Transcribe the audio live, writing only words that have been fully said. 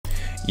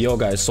Yo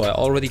guys, so I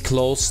already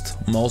closed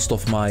most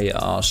of my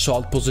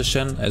short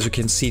position. As you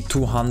can see,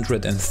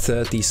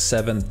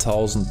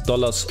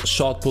 $237,000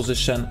 short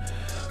position.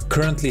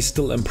 Currently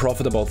still in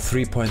profit, about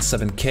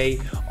 3.7k.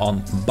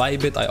 On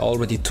BYBIT I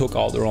already took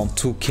out around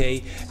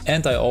 2k,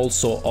 and I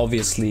also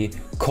obviously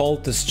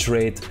called this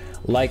trade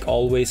like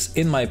always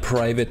in my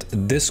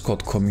private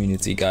Discord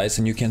community, guys,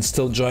 and you can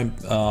still join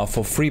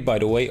for free, by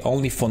the way,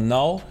 only for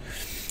now.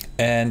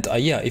 And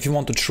yeah, if you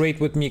want to trade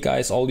with me,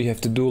 guys, all you have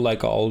to do,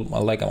 like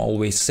I'm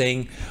always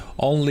saying,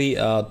 only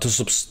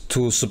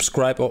to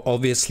subscribe,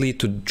 obviously,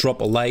 to drop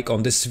a like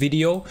on this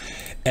video,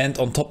 and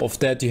on top of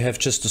that you have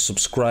just to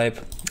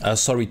subscribe,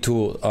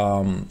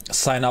 to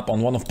sign up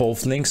on one of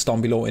both links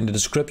down below in the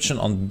description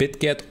on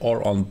BITGET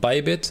or on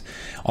BYBIT.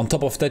 On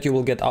top of that, you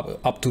will get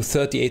up to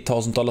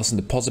 $38,000 in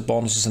deposit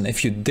bonuses, and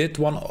if you did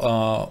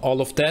all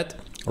of that,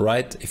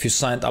 right, if you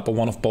signed up on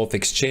one of both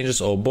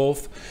exchanges or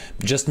both,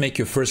 just make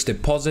your first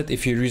deposit.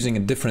 If you're using a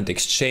different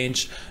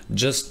exchange,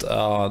 just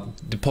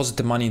deposit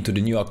the money into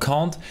the new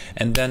account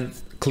and then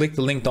click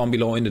the link down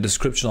below in the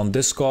description on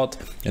Discord,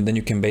 and then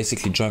you can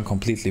basically join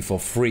completely for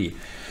free.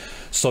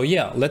 So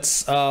yeah,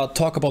 let's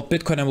talk about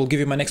Bitcoin, and we'll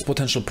give you my next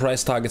potential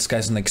price targets,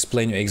 guys, and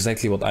explain you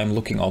exactly what I'm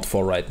looking out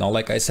for right now.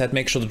 Like I said,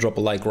 make sure to drop a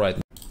like right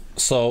now.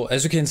 So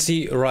as you can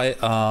see right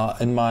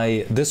in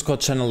my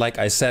Discord channel, like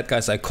I said,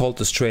 guys, I called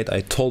this trade.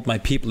 I told my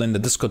people in the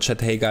Discord chat,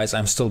 hey guys,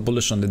 I'm still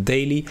bullish on the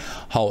daily.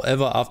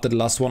 However, after the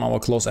last 1 hour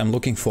close, I'm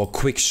looking for a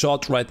quick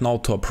short right now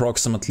to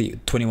approximately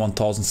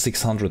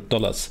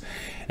 $21,600.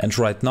 And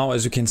right now,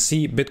 as you can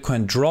see,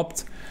 Bitcoin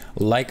dropped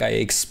like I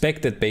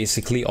expected,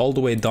 basically all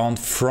the way down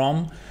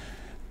from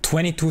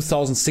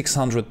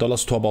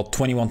 $22,600 to about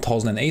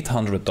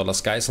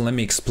 $21,800, guys. And let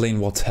me explain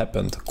what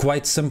happened.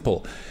 Quite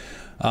simple.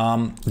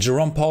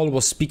 Jerome Powell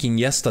was speaking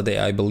yesterday,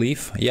 I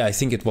believe. Yeah, I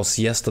think it was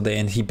yesterday,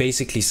 and he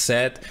basically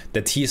said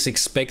that he is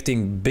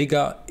expecting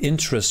bigger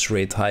interest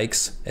rate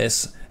hikes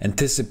as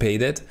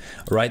anticipated,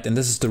 right? And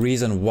this is the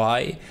reason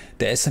why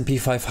the S&P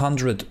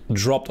 500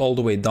 dropped all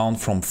the way down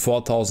from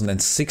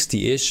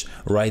 4,060-ish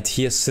right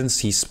here since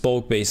he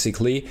spoke,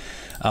 basically.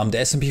 The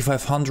S&P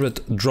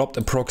 500 dropped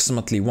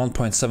approximately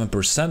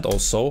 1.7%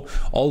 also,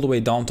 all the way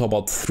down to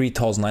about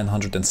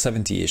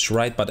 3,970-ish,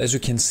 right? But as you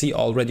can see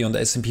already on the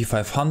S&P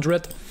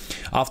 500,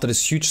 after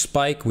this huge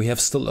spike, we have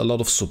still a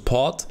lot of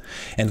support,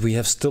 and we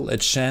have still a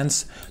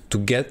chance to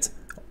get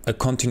a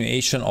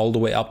continuation all the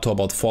way up to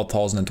about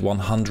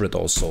 4,100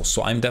 or so.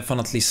 So I'm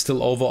definitely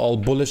still overall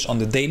bullish on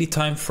the daily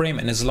time frame,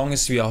 and as long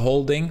as we are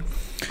holding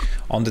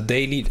on the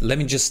daily, let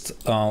me just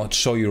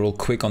show you real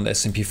quick on the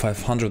S&P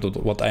 500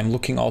 what I'm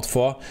looking out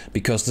for,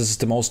 because this is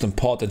the most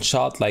important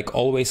chart. Like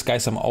always,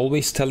 guys, I'm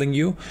always telling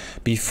you,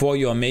 before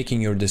you are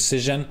making your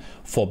decision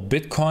for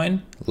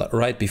Bitcoin,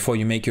 right, before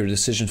you make your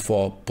decision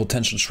for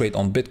potential trade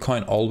on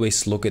Bitcoin,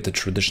 always look at the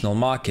traditional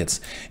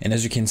markets. And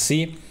as you can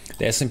see,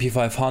 the S&P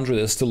 500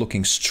 is still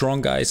looking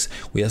strong, guys.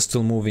 We are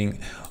still moving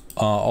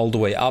all the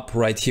way up.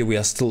 Right here we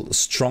are still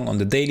strong on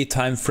the daily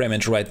time frame,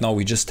 and right now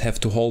we just have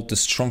to hold the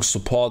strong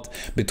support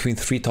between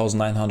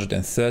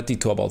 3,930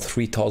 to about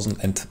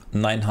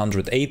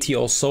 3,980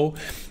 or so,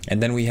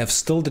 and then we have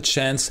still the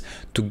chance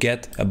to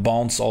get a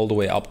bounce all the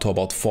way up to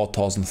about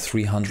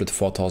 4,300,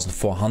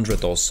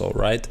 4,400 or so,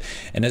 right?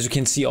 And as you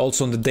can see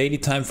also on the daily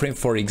time frame,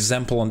 for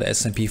example on the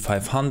S&P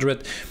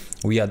 500,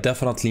 we are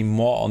definitely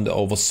more on the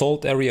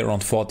oversold area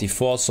around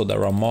 44, so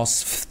there are more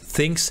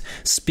things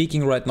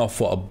speaking right now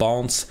for a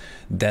bounce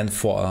than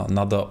for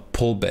another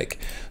pullback.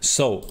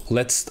 So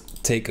let's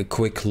take a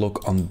quick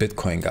look on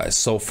Bitcoin, guys.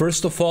 So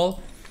first of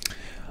all,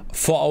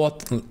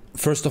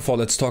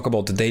 let's talk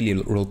about the daily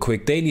real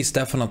quick. Daily is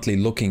definitely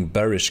looking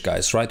bearish,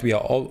 guys, right? We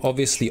are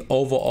obviously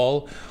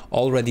overall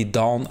already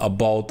down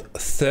about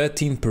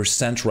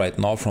 13% right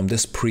now from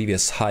this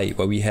previous high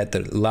where we had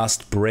the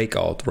last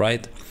breakout,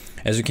 right?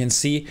 As you can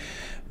see,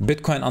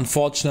 Bitcoin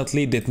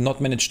unfortunately did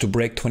not manage to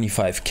break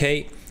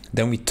 25k.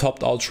 Then we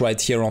topped out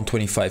right here on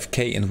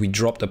 25k, and we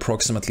dropped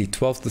approximately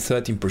 12 to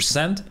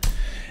 13%.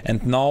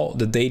 And now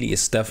the daily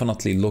is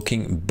definitely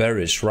looking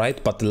bearish,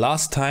 right? But the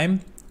last time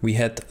we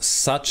had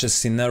such a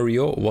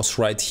scenario was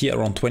right here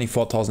around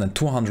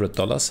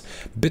 $24,200.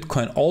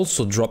 Bitcoin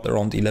also dropped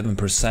around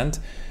 11%.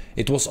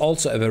 It was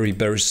also a very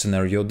bearish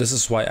scenario. This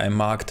is why I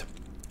marked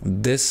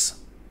this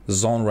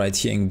zone right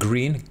here in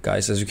green,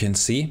 guys, as you can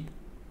see.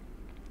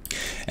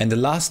 And the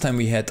last time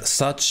we had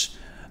such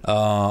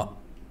a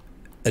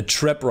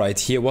trap right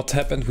here, what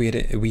happened?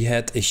 We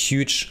had a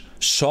huge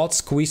short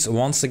squeeze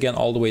once again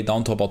all the way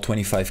down to about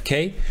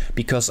 25k,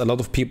 because a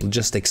lot of people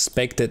just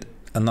expected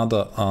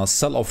another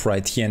sell-off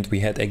right here, and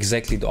we had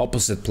exactly the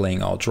opposite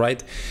playing out,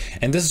 right?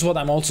 And this is what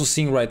I'm also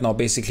seeing right now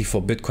basically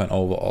for Bitcoin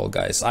overall,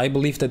 guys. I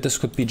believe that this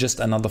could be just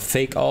another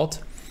fake out,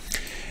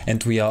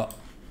 and we are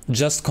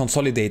just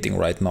consolidating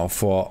right now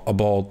for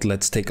about,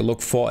 let's take a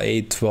look, 4,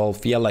 8,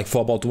 12, yeah, like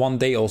for about 1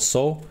 day or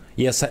so.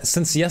 Yes,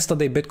 since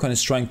yesterday Bitcoin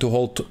is trying to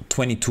hold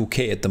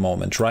 22k at the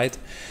moment, right?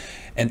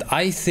 And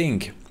I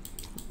think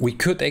we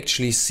could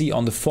actually see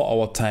on the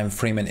 4-hour time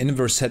frame an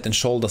inverse head and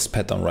shoulders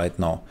pattern right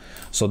now.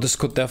 So this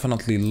could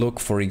definitely look,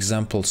 for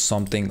example,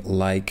 something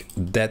like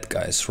that,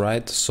 guys,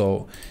 right?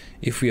 So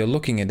if we are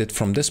looking at it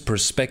from this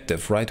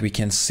perspective, right, we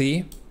can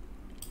see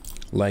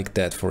like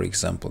that, for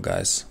example,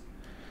 guys.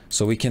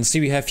 So we can see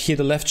we have here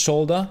the left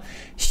shoulder,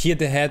 here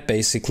the head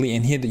basically,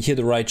 and here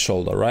the right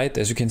shoulder, right?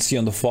 As you can see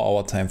on the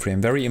 4-hour time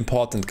frame. Very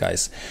important,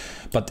 guys.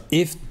 But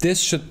if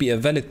this should be a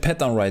valid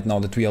pattern right now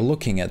that we are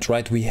looking at,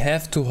 right, we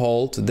have to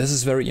hold, this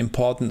is very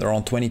important,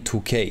 around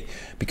 22K,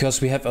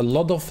 because we have a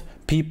lot of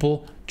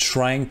people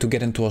trying to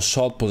get into a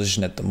short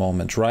position at the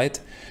moment, right?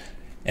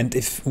 And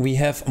if we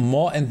have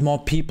more and more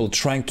people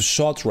trying to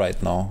short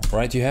right now,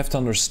 right, you have to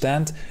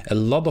understand a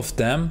lot of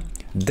them,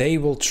 they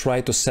will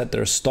try to set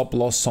their stop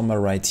loss somewhere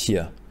right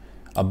here,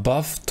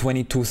 above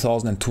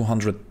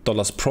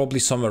 $22,200, probably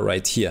somewhere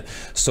right here.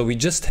 So we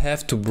just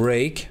have to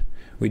break,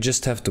 guys, we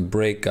just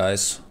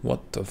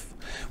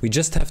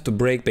have to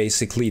break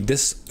basically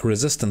this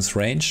resistance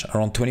range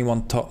around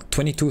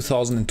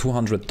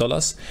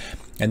 $22,200,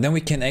 and then we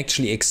can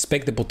actually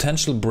expect the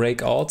potential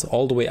breakout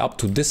all the way up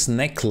to this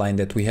neckline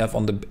that we have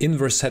on the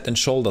inverse head and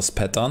shoulders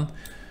pattern.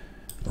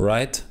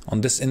 Right,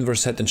 on this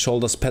inverse head and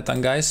shoulders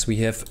pattern, guys,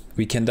 we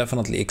can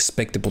definitely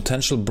expect the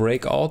potential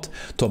breakout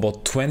to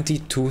about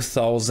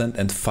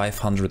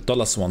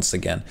 $22,500 once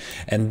again,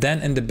 and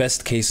then in the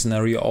best case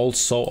scenario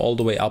also all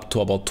the way up to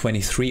about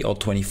 23 or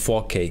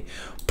 24K,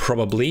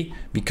 probably,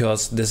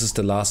 because this is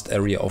the last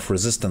area of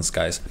resistance,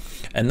 guys.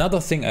 Another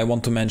thing I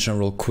want to mention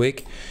real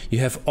quick, you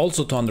have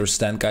also to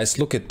understand, guys,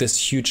 look at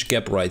this huge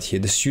gap right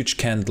here, this huge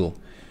candle.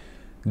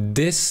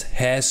 This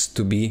has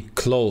to be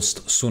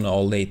closed sooner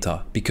or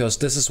later, because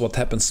this is what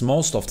happens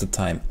most of the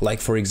time. Like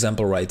for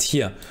example right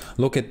here,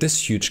 look at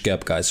this huge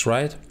gap, guys,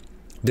 right?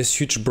 This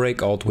huge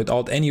breakout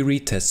without any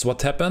retests.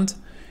 What happened?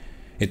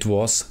 It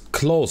was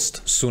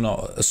closed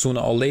sooner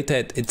or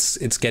later.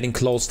 It's getting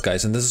closed,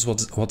 guys, and this is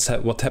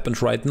what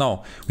happened right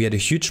now. We had a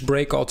huge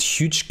breakout,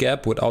 huge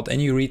gap without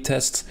any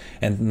retests,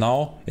 and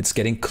now it's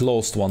getting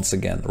closed once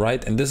again,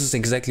 right? And this is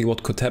exactly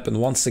what could happen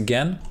once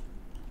again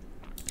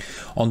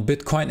on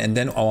Bitcoin, and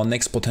then our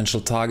next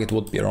potential target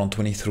would be around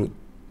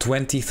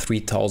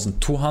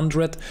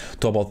 23,200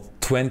 to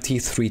about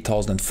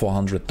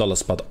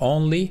 $23,400, but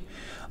only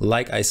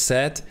like I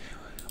said,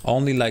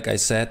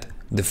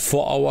 the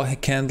 4-hour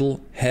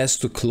candle has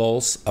to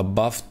close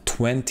above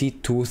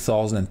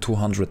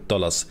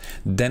 $22,200.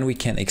 Then we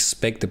can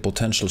expect the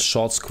potential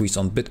short squeeze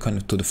on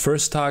Bitcoin to the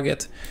first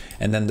target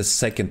and then the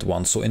second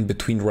one. So in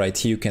between right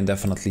here, you can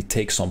definitely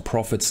take some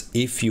profits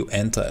if you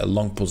enter a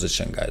long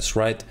position, guys,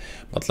 right?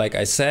 But like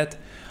I said,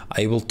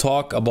 I will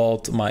talk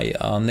about my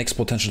next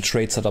potential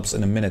trade setups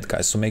in a minute,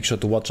 guys. So make sure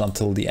to watch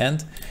until the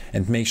end,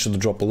 and make sure to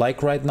drop a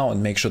like right now,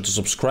 and make sure to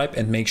subscribe,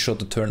 and make sure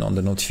to turn on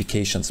the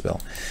notifications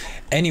bell.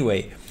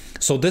 Anyway,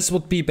 so this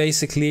would be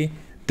basically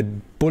the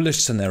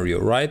bullish scenario,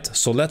 right?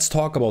 So let's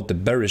talk about the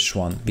bearish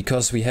one,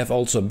 because we have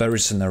also a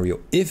bearish scenario.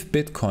 If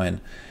Bitcoin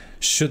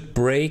should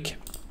break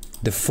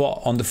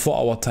on the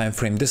 4-hour time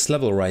frame, this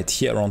level right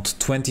here around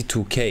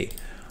 22K,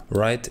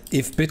 right?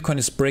 If Bitcoin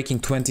is breaking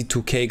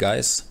 22K,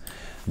 guys,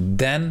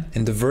 then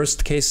in the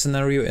worst case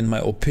scenario, in my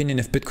opinion,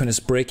 if Bitcoin is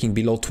breaking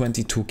below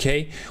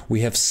 22K,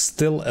 we have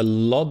still a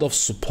lot of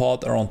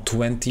support around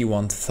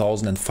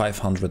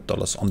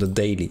 $21,500 on the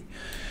daily.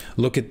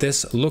 Look at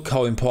this, look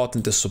how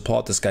important this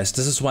support is, guys.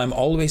 This is why I'm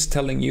always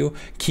telling you,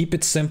 keep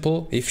it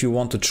simple. If you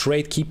want to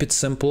trade, keep it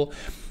simple.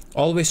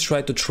 Always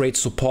try to trade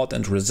support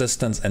and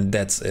resistance, and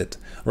that's it,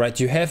 right?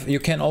 You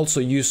can also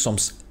use some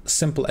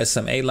simple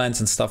SMA lines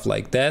and stuff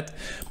like that,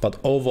 but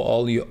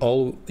overall you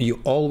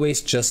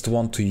always just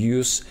want to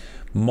use,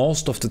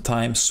 most of the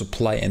time,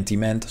 supply and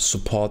demand,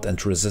 support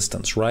and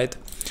resistance, right?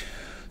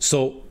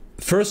 So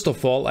first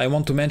of all, I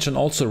want to mention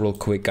also real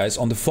quick, guys,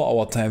 on the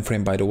 4-hour time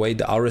frame, by the way,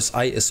 the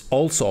RSI is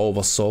also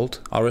oversold.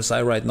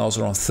 RSI right now is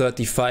around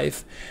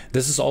 35.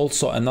 This is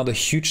also another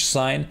huge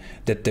sign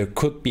that there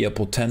could be a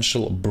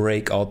potential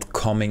breakout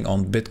coming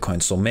on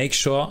Bitcoin. So make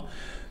sure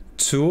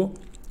to,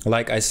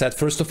 like I said,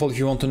 first of all, if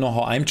you want to know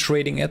how I'm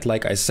trading it,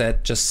 like I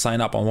said, just sign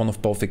up on one of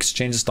both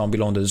exchanges down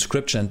below in the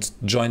description and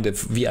join the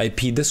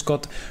VIP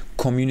Discord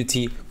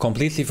community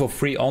completely for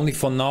free, only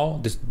for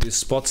now. The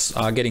spots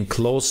are getting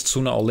closed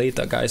sooner or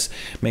later, guys.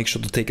 Make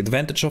sure to take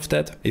advantage of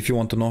that if you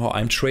want to know how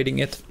I'm trading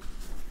it.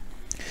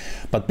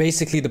 But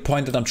basically the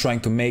point that I'm trying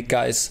to make,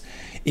 guys,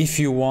 if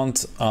you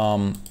want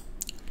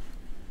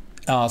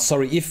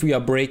if we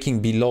are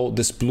breaking below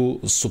this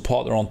blue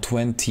support around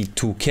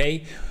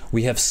 22K,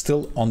 we have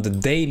still on the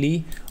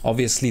daily,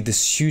 obviously,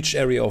 this huge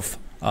area of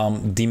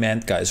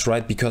demand, guys,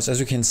 right? Because as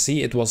you can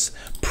see, it was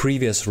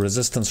previous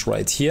resistance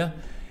right here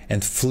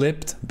and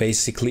flipped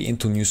basically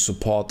into new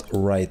support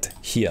right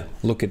here.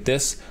 Look at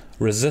this,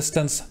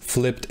 resistance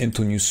flipped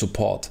into new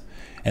support.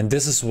 And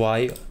this is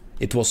why,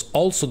 it was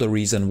also the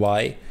reason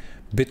why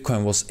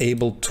Bitcoin was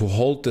able to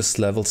hold this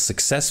level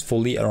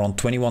successfully around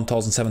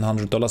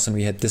 $21,700, and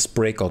we had this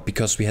breakout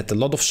because we had a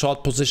lot of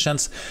short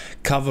positions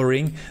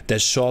covering the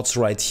shorts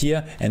right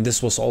here, and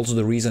this was also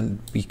the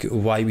reason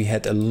why we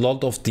had a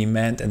lot of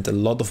demand and a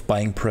lot of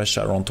buying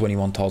pressure around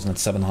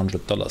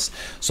 $21,700.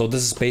 So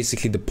this is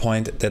basically the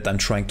point that I'm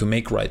trying to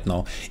make right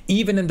now.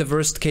 Even in the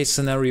worst case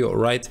scenario,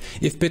 right,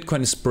 if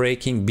Bitcoin is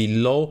breaking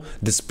below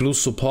this blue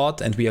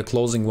support and we are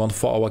closing one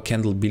 4-hour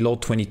candle below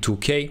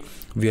 22K,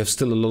 we have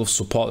still a lot of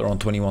support around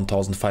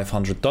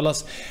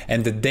 $21,500,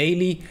 and the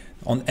daily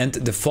and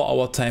the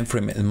 4-hour time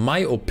frame, in my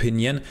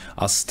opinion,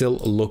 are still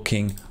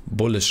looking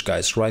bullish,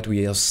 guys, right?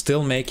 We are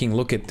still making,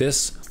 look at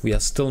this, we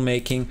are still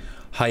making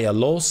higher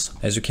lows.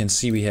 As you can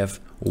see, we have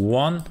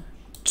 1,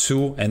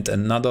 2 and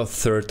another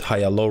third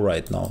higher low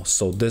right now.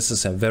 So this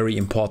is a very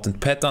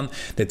important pattern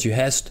that you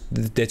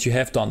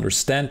have to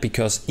understand,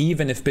 because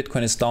even if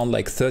Bitcoin is down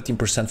like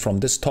 13% from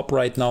this top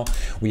right now,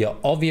 we are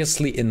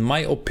obviously, in my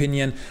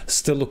opinion,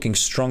 still looking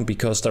strong,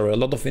 because there are a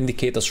lot of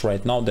indicators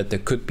right now that there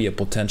could be a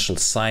potential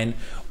sign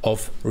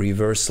of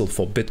reversal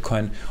for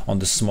Bitcoin on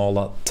the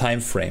smaller time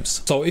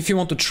frames. So if you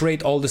want to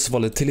trade all this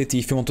volatility,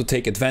 if you want to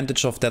take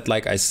advantage of that,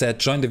 like I said,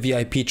 join the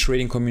VIP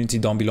trading community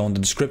down below in the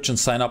description.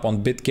 Sign up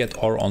on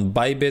BITGET or on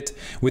BYBIT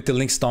with the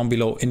links down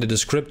below in the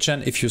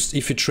description. If you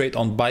trade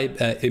on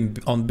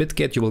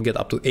BITGET, you will get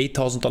up to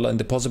 $8,000 in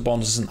deposit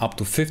bonuses and up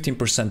to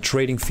 15%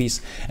 trading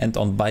fees, and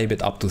on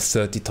BYBIT up to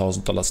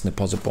 $30,000 in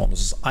deposit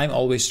bonuses. I'm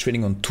always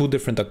trading on 2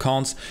 different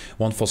accounts,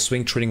 one for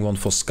swing trading, one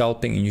for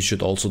scalping, and you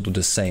should also do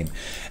the same.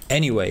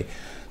 Anyway,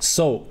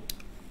 so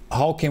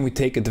how can we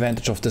take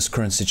advantage of this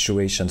current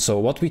situation? So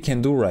what we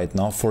can do right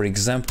now, for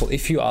example,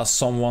 if you are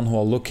someone who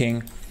are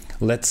looking,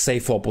 let's say,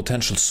 for a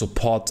potential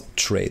support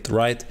trade,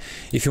 right?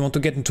 If you want to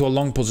get into a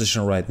long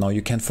position right now,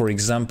 you can, for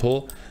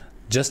example,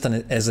 just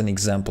as an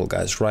example,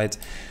 guys, right?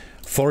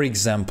 For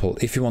example,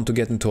 if you want to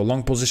get into a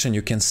long position,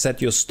 you can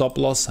set your stop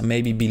loss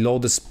maybe below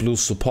this blue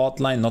support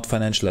line, not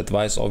financial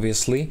advice,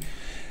 obviously.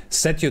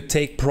 Set your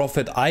take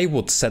profit. I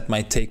would set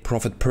my take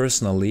profit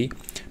personally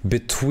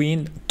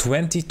between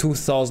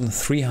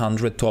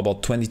 $22,300 to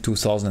about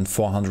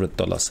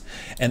 $22,400.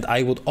 And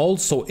I would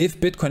also, if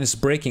Bitcoin is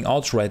breaking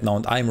out right now,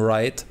 and I'm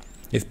right,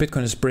 if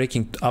Bitcoin is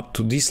breaking up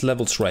to these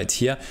levels right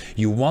here,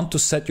 you want to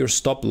set your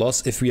stop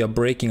loss if we are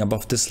breaking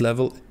above this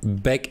level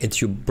back at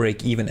your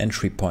break-even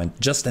entry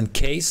point, just in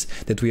case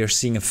that we are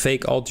seeing a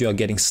fake out, you are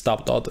getting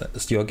stopped out,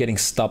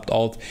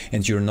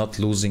 and you're not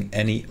losing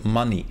any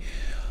money.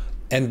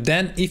 And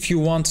then if you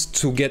want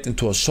to get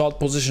into a short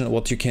position,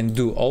 what you can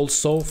do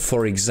also,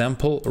 for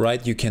example,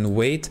 right, you can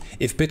wait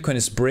if Bitcoin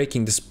is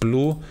breaking this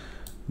blue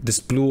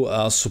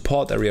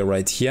support area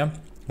right here,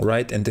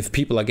 right, and if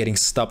people are getting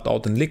stopped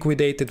out and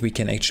liquidated, we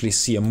can actually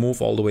see a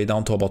move all the way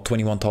down to about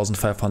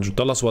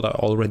 $21,500, what I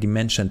already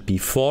mentioned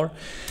before.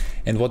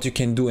 And what you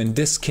can do in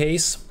this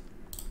case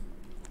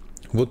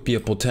would be a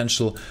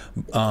potential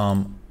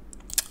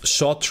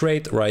short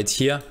trade right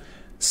here.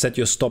 Set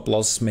your stop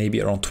loss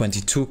maybe around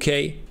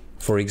 22K.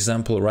 For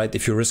example, right,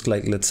 if you risk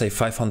like, let's say,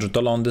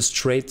 $500 on this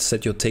trade,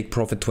 set your take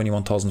profit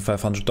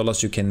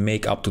 $21,500, you can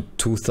make up to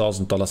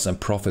 $2,000 in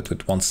profit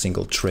with one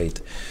single trade.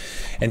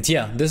 And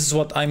yeah, this is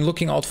what I'm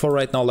looking out for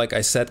right now. Like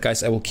I said,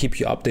 guys, I will keep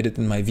you updated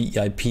in my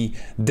VIP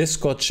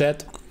Discord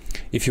chat.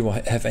 If you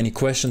have any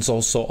questions,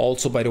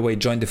 also by the way,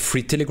 join the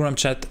free Telegram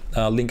chat.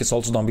 Link is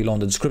also down below in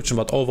the description.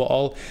 But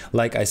overall,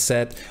 like I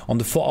said, on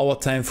the 4-hour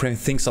time frame,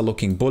 things are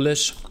looking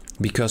bullish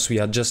because we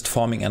are just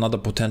forming another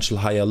potential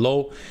higher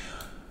low.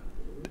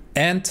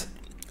 And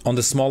on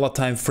the smaller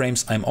time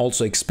frames, I'm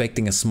also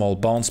expecting a small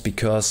bounce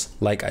because,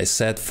 like I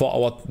said,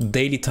 4-hour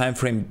daily time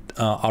frame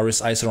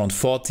RSI is around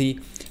 40.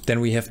 Then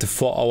we have the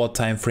 4-hour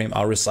time frame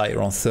RSI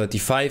around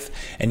 35.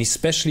 And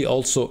especially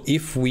also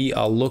if we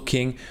are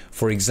looking,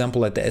 for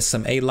example, at the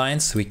SMA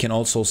lines, we can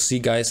also see,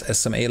 guys,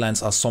 SMA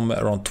lines are somewhere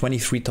around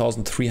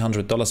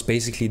 $23,300.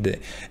 Basically, the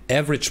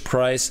average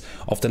price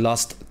of the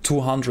last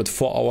 200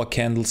 4-hour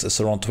candles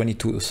is around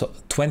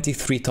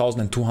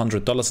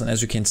 $23,200. And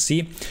as you can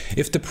see,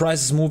 if the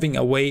price is moving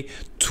away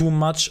too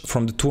much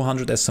from the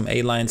 200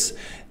 SMA lines,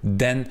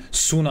 then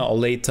sooner or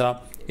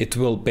later it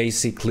will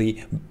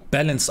basically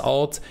balance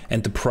out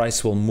and the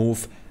price will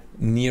move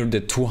near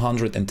the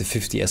 200 and the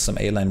 50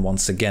 SMA line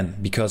once again.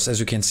 Because as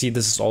you can see,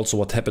 this is also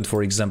what happened,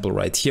 for example,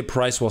 right here.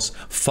 Price was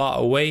far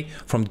away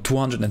from the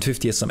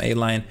 250 SMA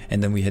line,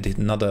 and then we had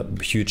another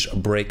huge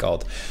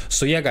breakout.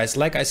 So yeah, guys,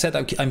 like I said,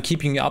 I'm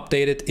keeping you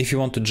updated. If you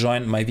want to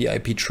join my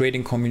VIP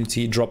trading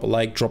community, drop a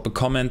like, drop a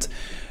comment,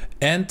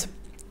 and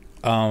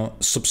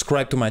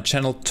subscribe to my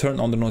channel, turn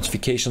on the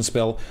notifications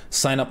bell,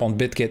 sign up on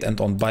BitGet and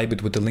on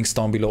BYBIT with the links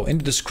down below in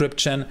the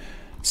description.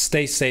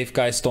 Stay safe,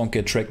 guys, don't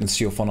get tracked, and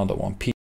see you for another one. Peace.